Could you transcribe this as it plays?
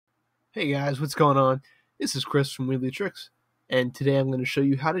Hey guys, what's going on? This is Chris from Weebly Tricks, and today I'm going to show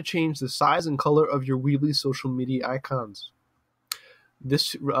you how to change the size and color of your Weebly social media icons.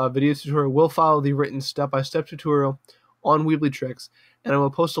 This video tutorial will follow the written step-by-step tutorial on Weebly Tricks, and I will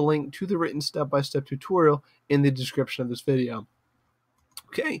post a link to the written step-by-step tutorial in the description of this video.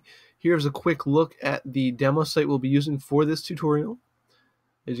 Okay, here's a quick look at the demo site we'll be using for this tutorial.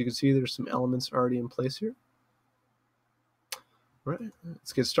 As you can see, there's some elements already in place here. All right,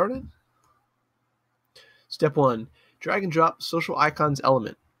 let's get started. Step 1, drag and drop social icons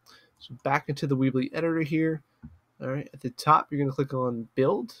element. So back into the Weebly editor here. All right, at the top, you're going to click on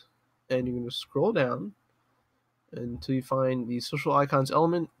build, and you're going to scroll down until you find the social icons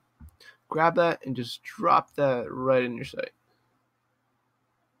element. Grab that and just drop that right in your site.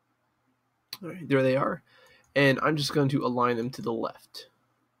 All right, there they are. And I'm just going to align them to the left.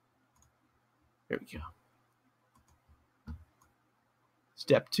 There we go.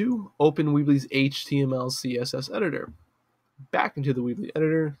 Step 2, open Weebly's HTML CSS editor. Back into the Weebly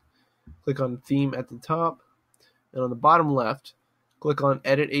editor, click on theme at the top, and on the bottom left, click on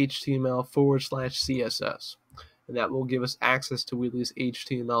edit HTML/CSS. And that will give us access to Weebly's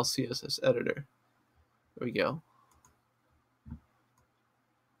HTML CSS editor. There we go.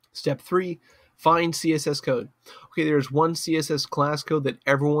 Step 3, find CSS code. Okay, there's one CSS class code that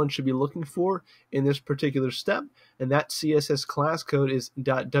everyone should be looking for in this particular step, and that CSS class code is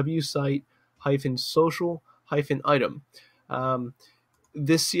 .wsite-social-item.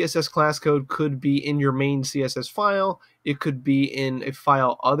 This CSS class code could be in your main CSS file, it could be in a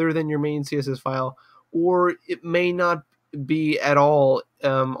file other than your main CSS file, or it may not be at all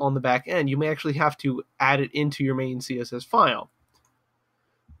on the back end. You may actually have to add it into your main CSS file.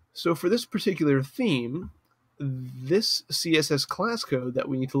 So for this particular theme, this CSS class code that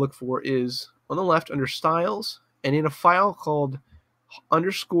we need to look for is on the left under styles and in a file called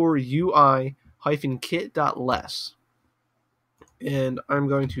 _UI-kit.less. And I'm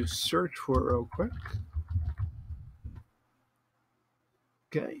going to search for it real quick.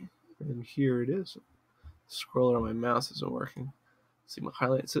 Okay, and here it is. The scroller on my mouse isn't working. Let's see my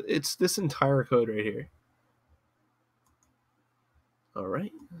highlight. So it's this entire code right here. All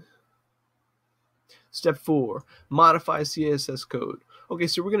right. Step 4, modify CSS code. Okay,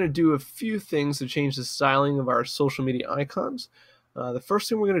 so we're going to do a few things to change the styling of our social media icons. The first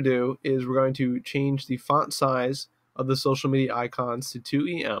thing we're going to do is we're going to change the font size of the social media icons to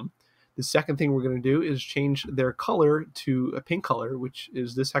 2EM. The second thing we're going to do is change their color to a pink color, which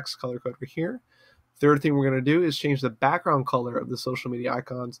is this hex color code right here. Third thing we're going to do is change the background color of the social media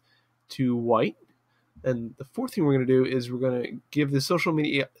icons to white. And the fourth thing we're going to do is we're going to give the social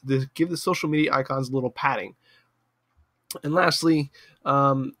media icons a little padding. And lastly,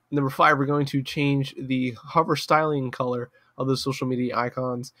 number 5, we're going to change the hover styling color of the social media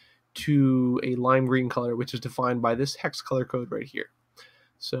icons to a lime green color, which is defined by this hex color code right here.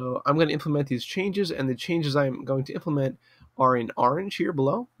 So I'm going to implement these changes, and the changes I'm going to implement are in orange here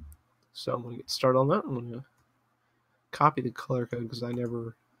below. So I'm going to get started on that. I'm going to copy the color code because I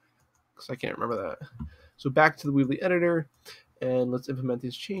can't remember that. So back to the Weebly editor, and let's implement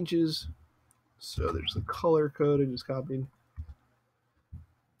these changes. So there's the color code I just copied.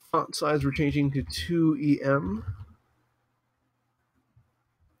 Font size we're changing to 2EM.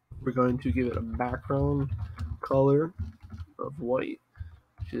 We're going to give it a background color of white,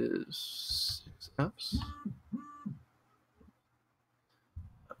 which is 6Fs.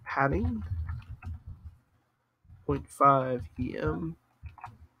 Padding, 0.5 EM.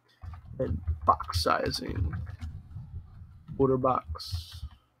 And box sizing, border box.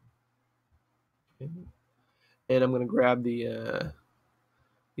 Okay. And I'm going to grab the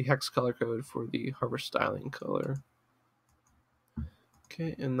hex color code for the hover styling color.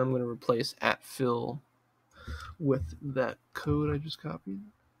 Okay, and I'm going to replace @fill with that code I just copied.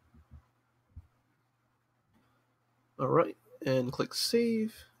 All right, and click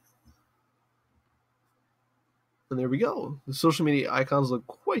save. And there we go. The social media icons look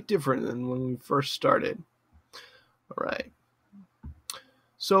quite different than when we first started. All right.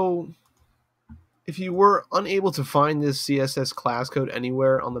 So if you were unable to find this CSS class code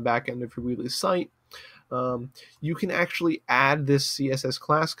anywhere on the back end of your Weebly site, you can actually add this CSS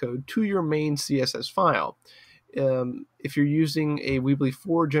class code to your main CSS file. If you're using a Weebly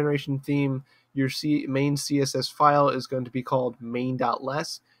 4 generation theme, your main CSS file is going to be called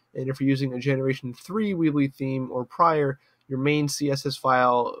main.less. And if you're using a Generation 3 Weebly theme or prior, your main CSS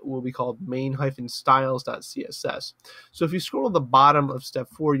file will be called main-styles.css. So if you scroll to the bottom of step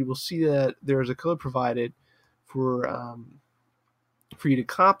 4, you will see that there's a code provided for you to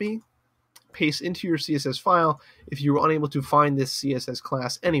copy paste into your CSS file if you were unable to find this CSS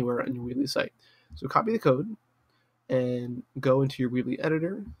class anywhere on your Weebly site. So copy the code and go into your Weebly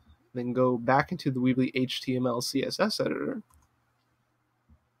editor, then go back into the Weebly HTML CSS editor.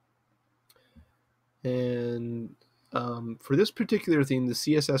 And for this particular theme,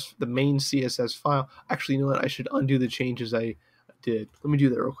 the main CSS file, actually, you know what? I should undo the changes I did. Let me do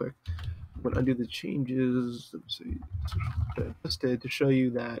that real quick. I'm going to undo the changes that I just did to show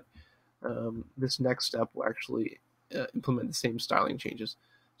you that this next step will actually implement the same styling changes.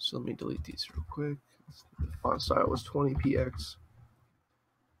 So let me delete these real quick. The font style was 20px,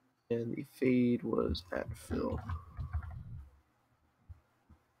 and the fade was at fill.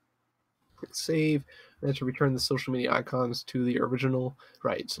 Click save, and then to return the social media icons to the original.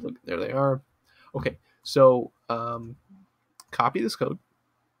 Right, so look, there they are. Okay, so copy this code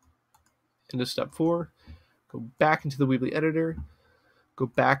into step 4, go back into the Weebly editor, go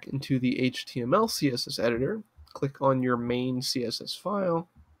back into the HTML CSS editor, click on your main CSS file,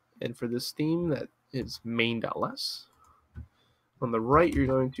 and for this theme, that is main.less. On the right, you're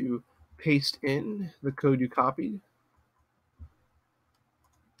going to paste in the code you copied.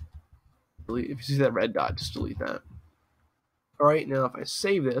 If you see that red dot, just delete that. All right, now if I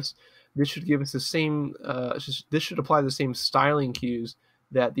save this, this should give us the same. This should apply the same styling cues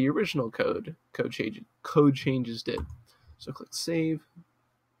that the original code changes did. So click save.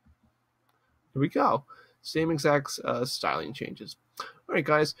 Here we go. Same exact styling changes. All right,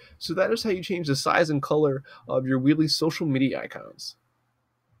 guys. So that is how you change the size and color of your Weebly social media icons.